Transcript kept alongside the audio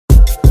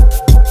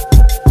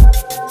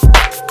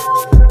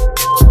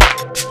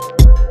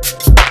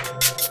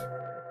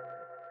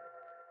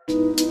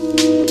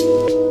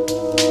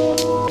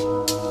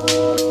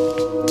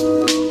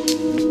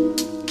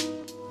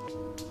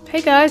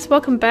guys,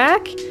 welcome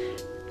back.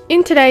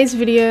 In today's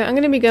video I'm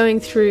going to be going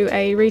through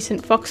a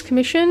recent fox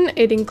commission.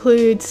 It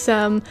includes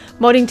some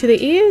modding to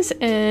the ears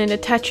and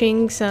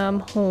attaching some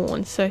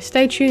horns, so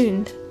stay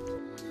tuned.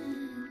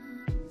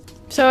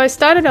 So I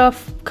started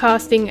off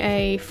casting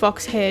a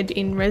fox head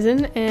in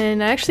resin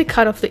and I actually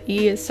cut off the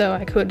ears so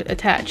I could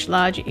attach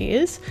larger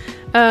ears.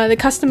 The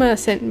customer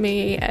sent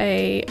me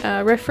a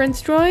reference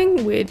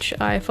drawing which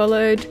I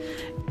followed.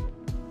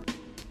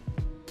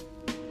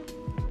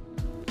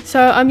 So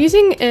I'm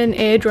using an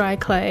air dry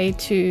clay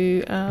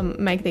to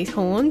make these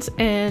horns,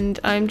 and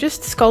I'm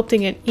just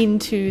sculpting it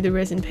into the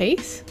resin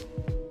piece.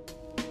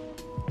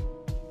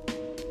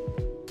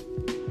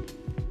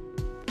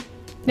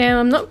 Now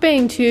I'm not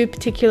being too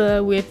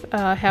particular with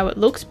how it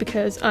looks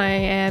because I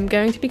am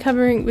going to be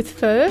covering it with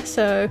fur,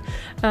 so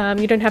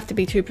you don't have to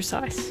be too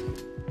precise.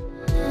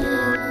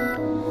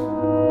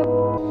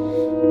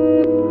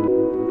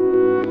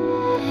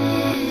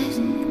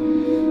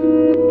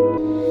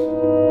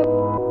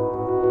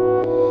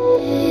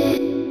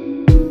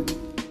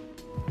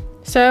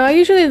 So I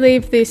usually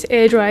leave this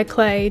air dry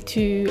clay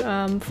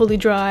to fully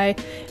dry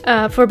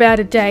for about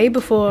a day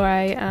before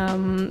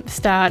I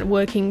start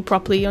working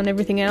properly on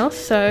everything else.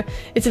 So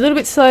it's a little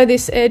bit slow,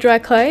 this air dry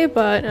clay,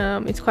 but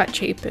it's quite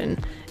cheap and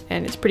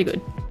it's pretty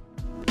good.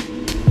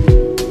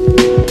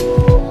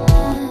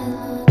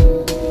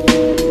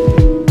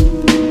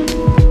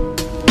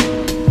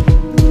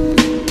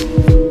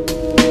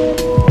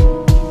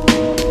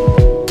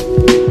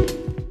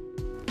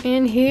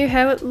 And here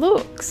how it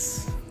looks.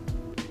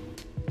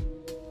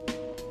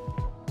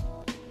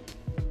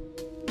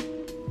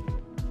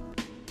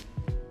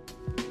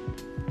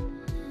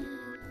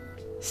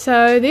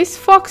 So this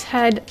fox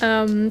had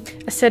a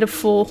set of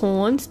 4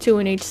 horns, 2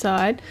 on each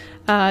side,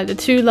 the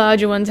 2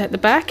 larger ones at the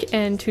back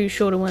and 2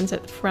 shorter ones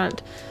at the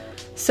front.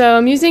 So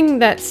I'm using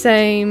that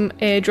same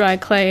air dry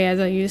clay as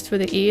I used for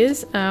the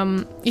ears.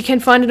 You can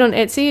find it on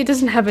Etsy. It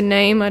doesn't have a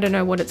name, I don't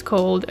know what it's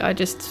called. I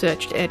just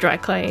searched air dry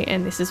clay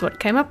and this is what it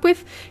came up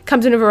with. It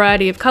comes in a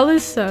variety of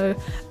colours, so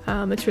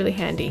it's really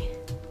handy.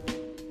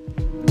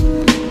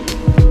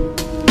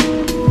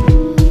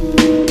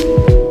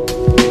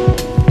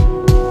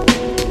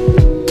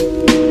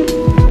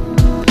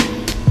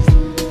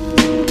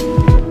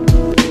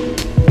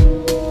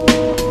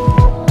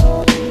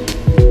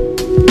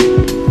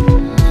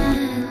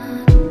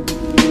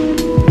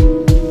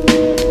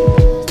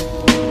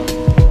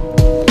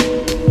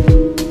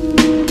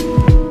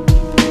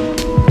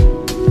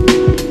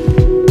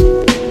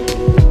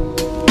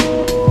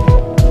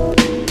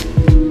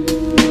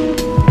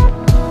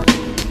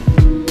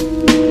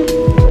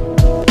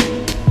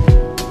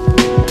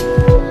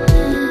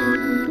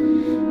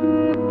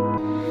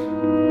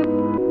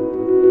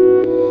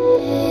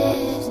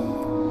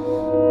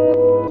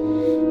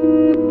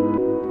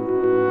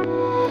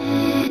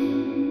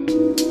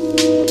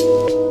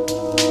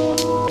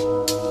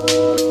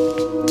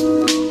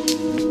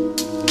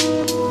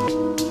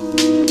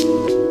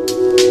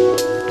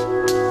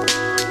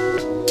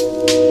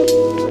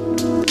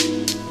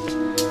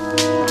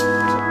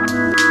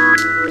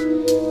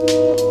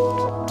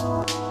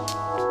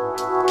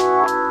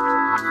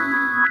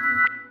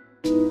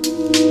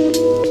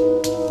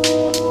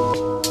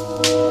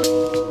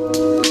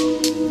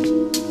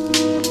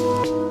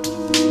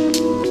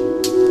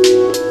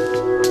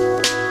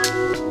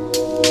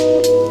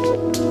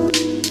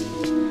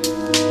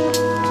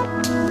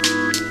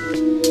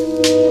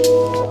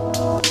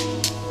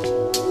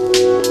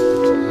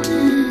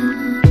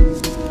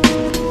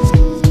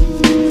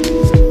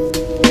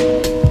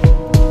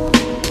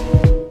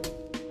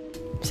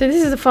 So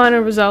this is the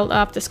final result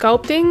after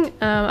sculpting.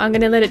 I'm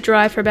going to let it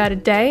dry for about a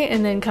day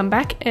and then come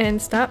back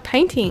and start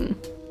painting.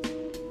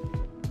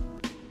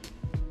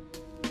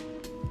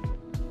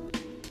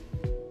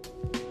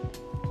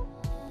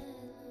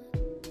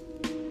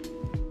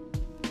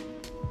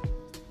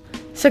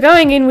 So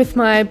going in with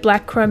my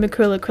black chrome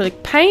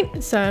acrylic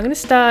paint, so I'm going to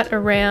start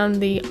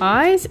around the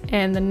eyes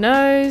and the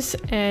nose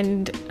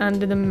and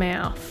under the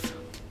mouth.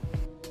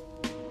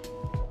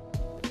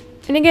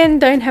 And again,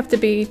 don't have to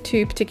be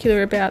too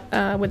particular about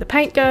where the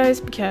paint goes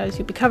because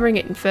you'll be covering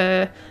it in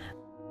fur.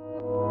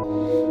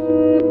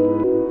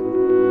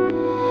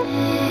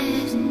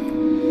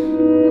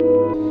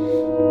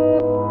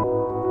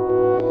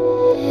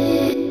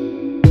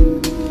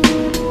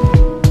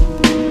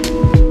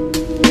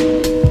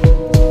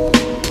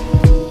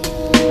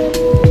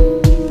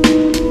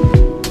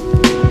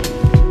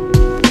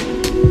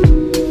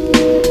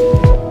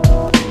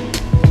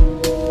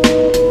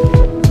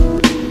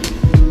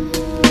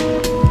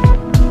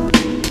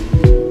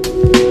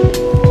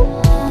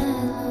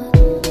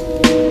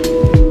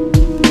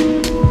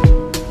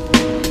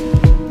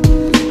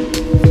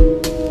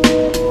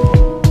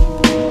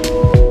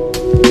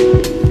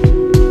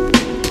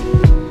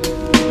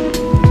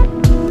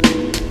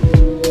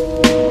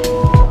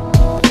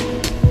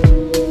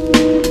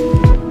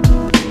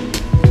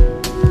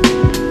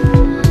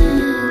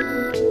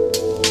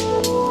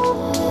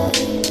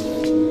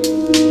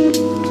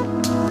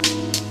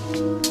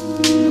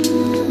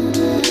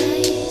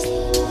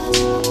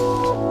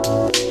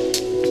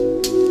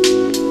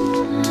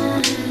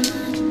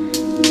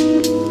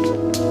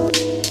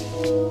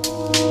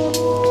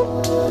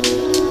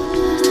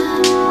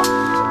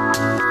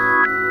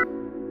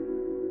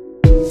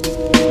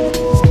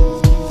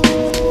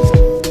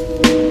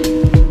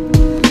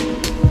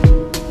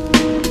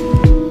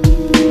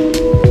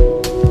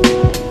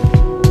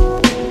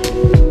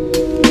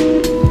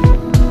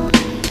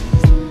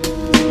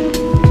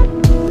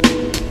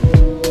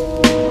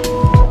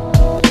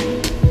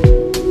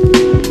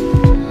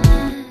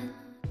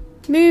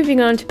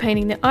 Moving on to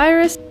painting the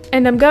iris,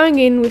 and I'm going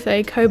in with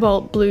a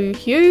cobalt blue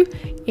hue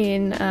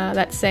in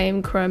that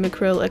same chrome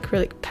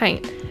acrylic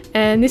paint.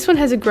 And this one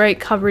has a great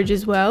coverage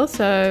as well,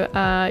 so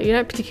you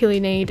don't particularly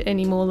need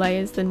any more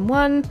layers than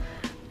one.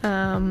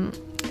 And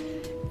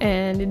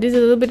it is a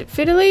little bit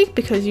fiddly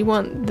because you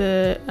want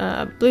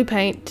the blue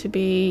paint to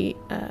be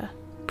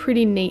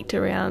pretty neat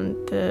around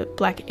the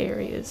black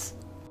areas.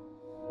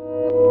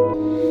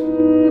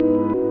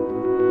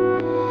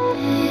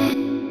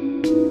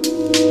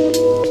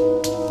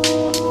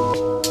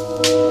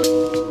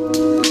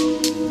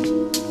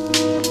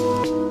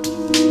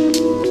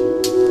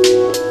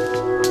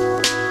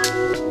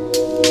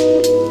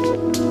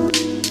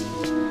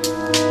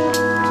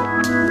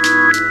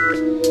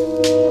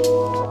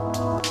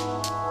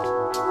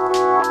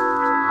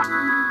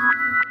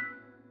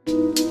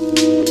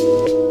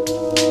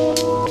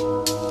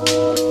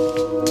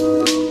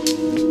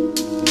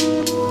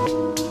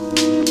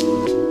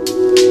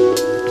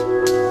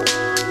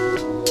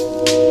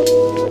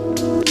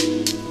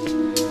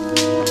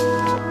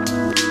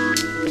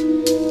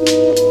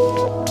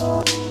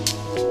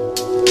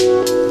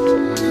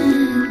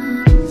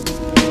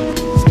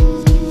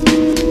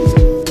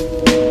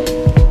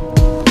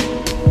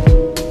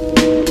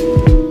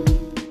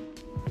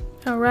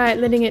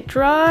 Letting it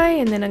dry,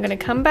 and then I'm going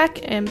to come back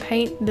and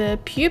paint the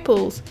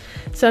pupils.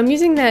 So I'm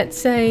using that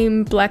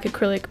same black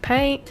acrylic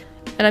paint,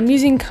 and I'm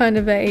using kind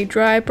of a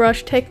dry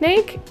brush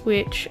technique,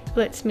 which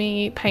lets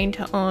me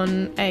paint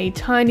on a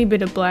tiny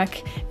bit of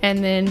black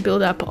and then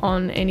build up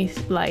on any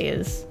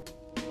layers.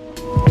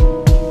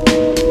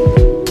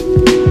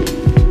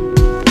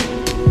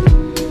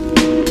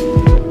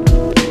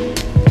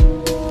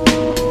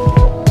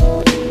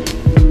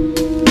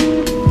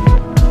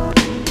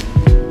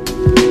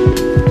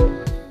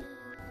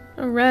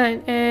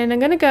 And I'm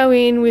going to go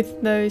in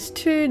with those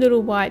two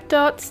little white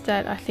dots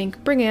that I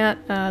think bring out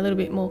a little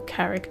bit more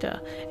character.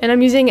 And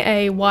I'm using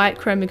a white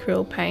chrome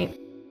acrylic paint.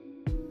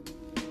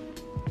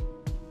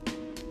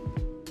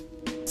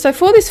 So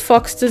for this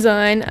fox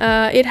design,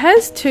 it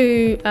has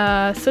two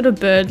sort of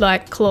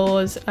bird-like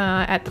claws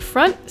at the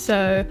front.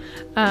 So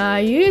I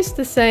used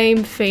the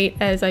same feet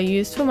as I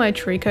used for my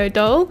Trico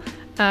doll.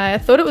 I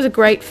thought it was a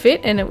great fit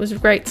and it was a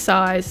great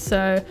size,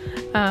 so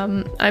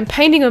I'm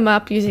painting them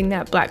up using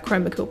that black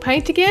chrome acrylic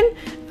paint again.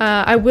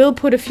 I will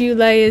put a few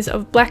layers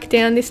of black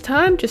down this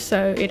time just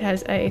so it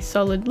has a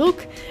solid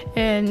look,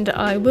 and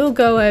I will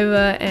go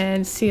over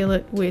and seal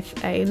it with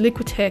a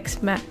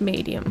Liquitex matte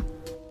medium.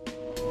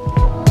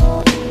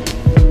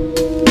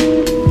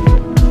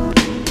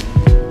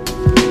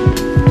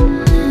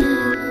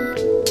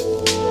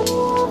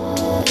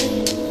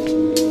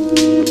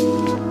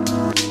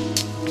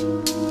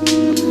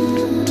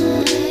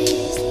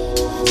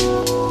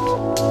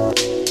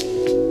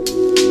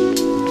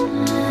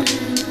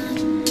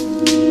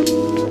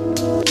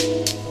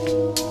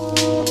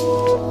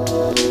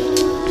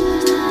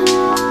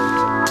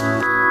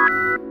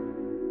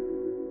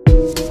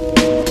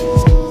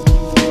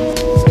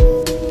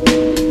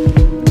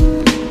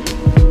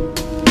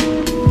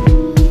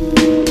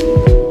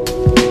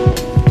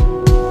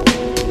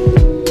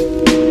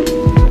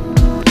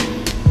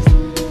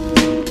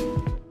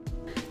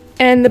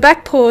 And the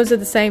back paws are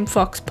the same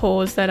fox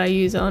paws that I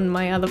use on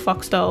my other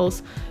fox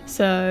dolls.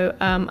 So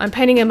I'm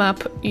painting them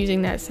up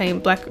using that same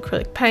black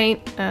acrylic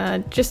paint.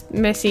 Just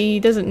messy,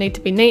 doesn't need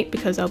to be neat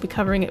because I'll be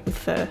covering it with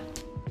fur.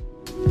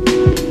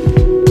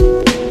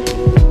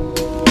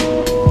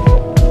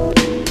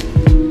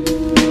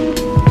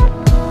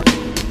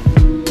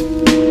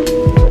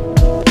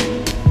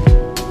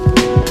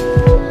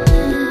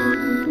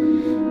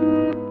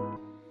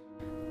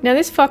 Now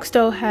this fox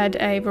doll had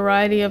a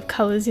variety of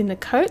colours in the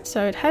coat,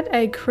 so it had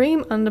a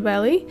cream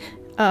underbelly,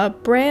 a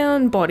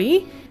brown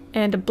body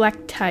and a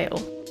black tail.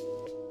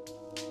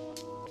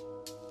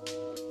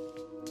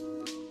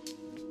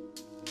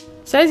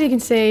 So as you can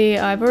see,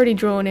 I've already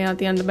drawn out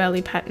the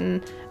underbelly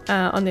pattern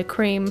on the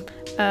cream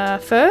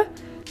fur,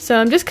 so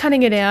I'm just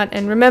cutting it out,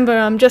 and remember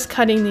I'm just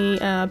cutting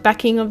the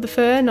backing of the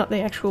fur, not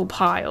the actual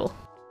pile.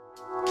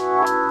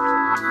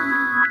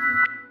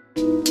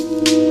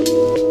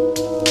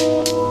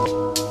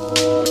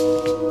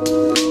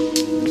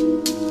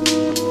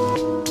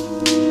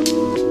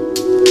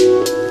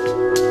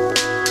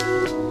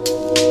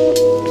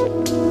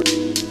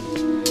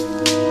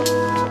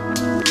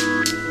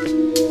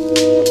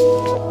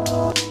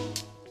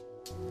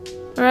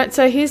 Alright,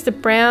 so here's the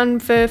brown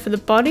fur for the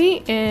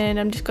body, and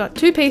I've just got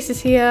two pieces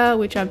here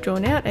which I've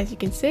drawn out as you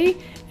can see,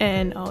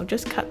 and I'll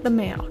just cut them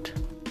out.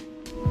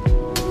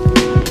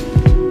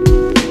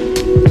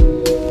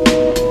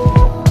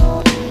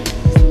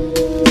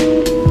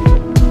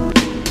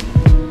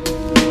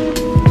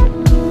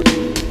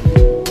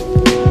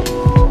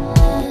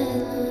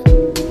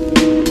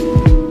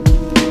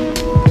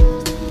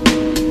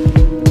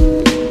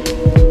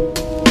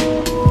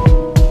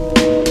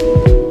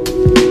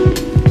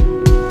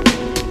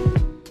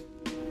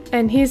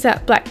 And here's is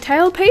that black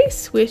tail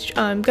piece, which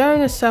I'm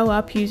going to sew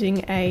up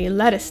using a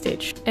ladder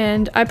stitch.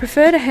 And I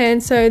prefer to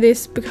hand sew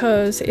this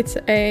because it's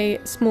a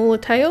smaller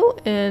tail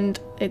and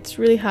it's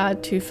really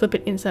hard to flip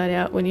it inside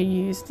out when you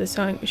use the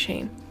sewing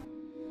machine.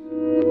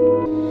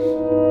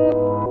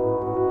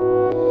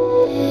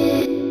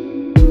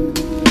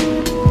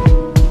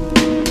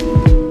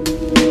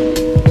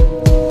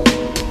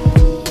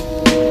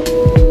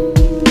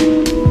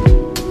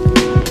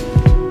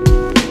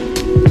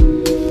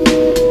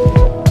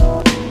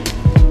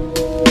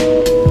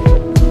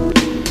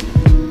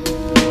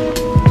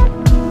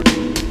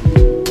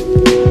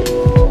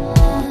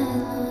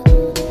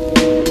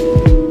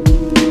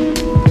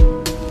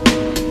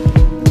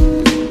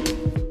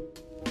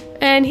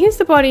 And here's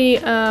the body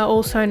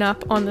all sewn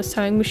up on the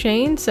sewing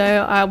machine.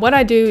 So what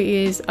I do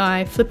is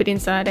I flip it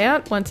inside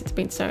out once it's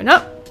been sewn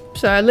up.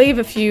 So I leave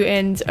a few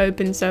ends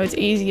open so it's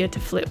easier to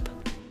flip.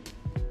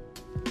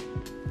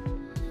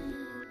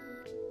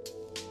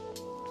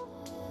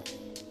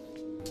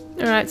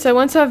 Alright, so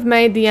once I've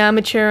made the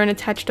armature and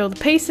attached all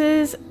the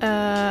pieces,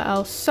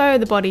 I'll sew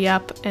the body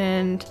up,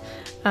 and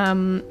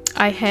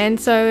I hand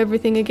sew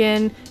everything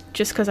again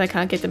just because I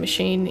can't get the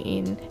machine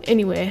in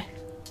anywhere.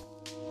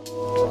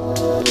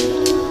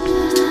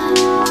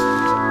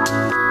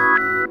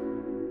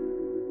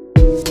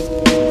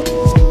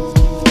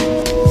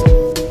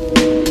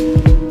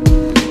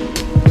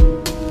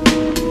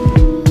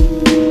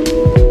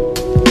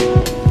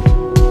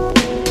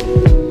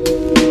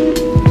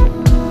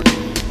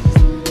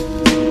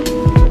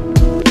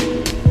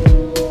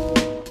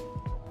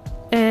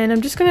 And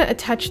I'm just going to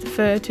attach the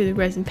fur to the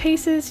resin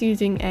pieces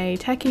using a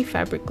tacky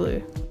fabric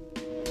glue.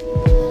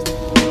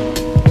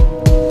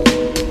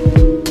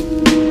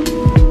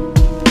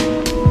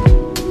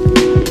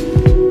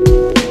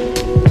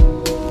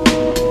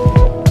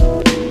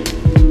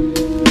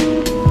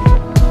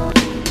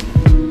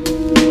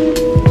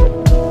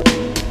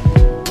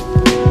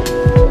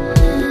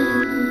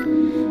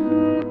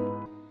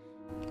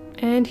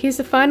 And here's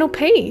the final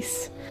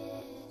piece.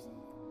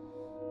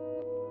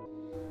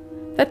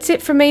 That's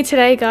it from me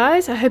today,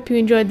 guys. I hope you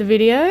enjoyed the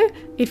video.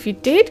 If you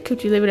did,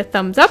 could you leave it a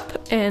thumbs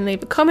up and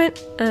leave a comment?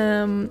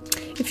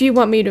 If you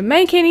want me to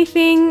make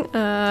anything,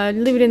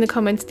 leave it in the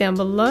comments down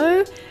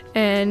below,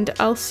 and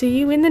I'll see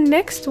you in the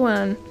next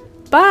one.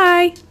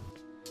 Bye!